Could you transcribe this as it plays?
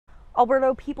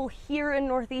Alberto, people here in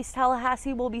Northeast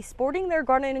Tallahassee will be sporting their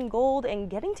garnet and gold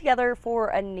and getting together for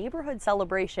a neighborhood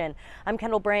celebration. I'm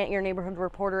Kendall Brandt, your neighborhood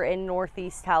reporter in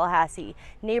Northeast Tallahassee.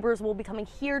 Neighbors will be coming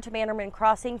here to Bannerman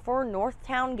Crossing for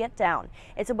Northtown Get Down.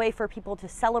 It's a way for people to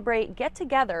celebrate, get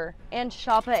together, and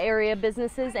shop at area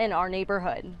businesses in our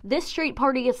neighborhood. This street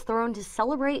party is thrown to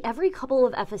celebrate every couple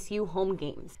of FSU home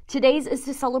games. Today's is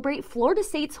to celebrate Florida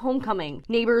State's homecoming.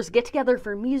 Neighbors get together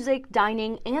for music,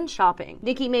 dining, and shopping.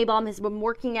 Nikki Maybaum has been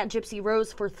working at Gypsy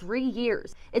Rose for 3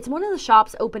 years. It's one of the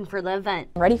shops open for the event.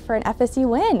 Ready for an FSU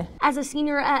win. As a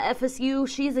senior at FSU,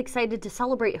 she is excited to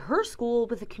celebrate her school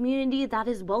with a community that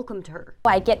has welcomed her.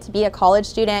 I get to be a college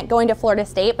student going to Florida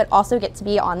State, but also get to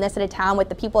be on this side of town with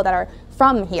the people that are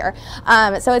from here.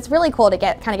 So it's really cool to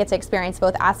get to experience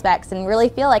both aspects and really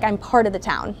feel like I'm part of the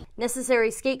town.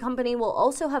 Necessary Skate Company will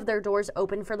also have their doors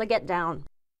open for the Get Down.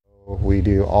 We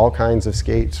do all kinds of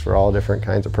skates for all different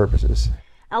kinds of purposes.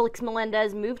 Alex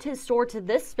Melendez moved his store to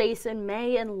this space in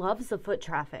May and loves the foot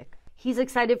traffic. He's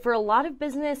excited for a lot of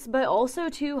business, but also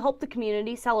to help the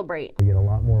community celebrate. We get a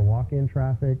lot more walk-in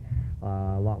traffic,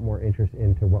 a lot more interest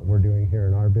into what we're doing here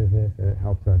in our business, and it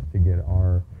helps us to get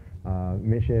our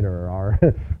mission or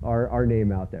our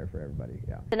name out there for everybody.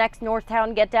 Yeah. The next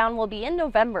Northtown Get Down will be in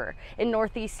November. In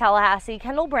Northeast Tallahassee,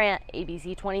 Kendall Brandt,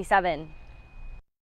 ABC 27.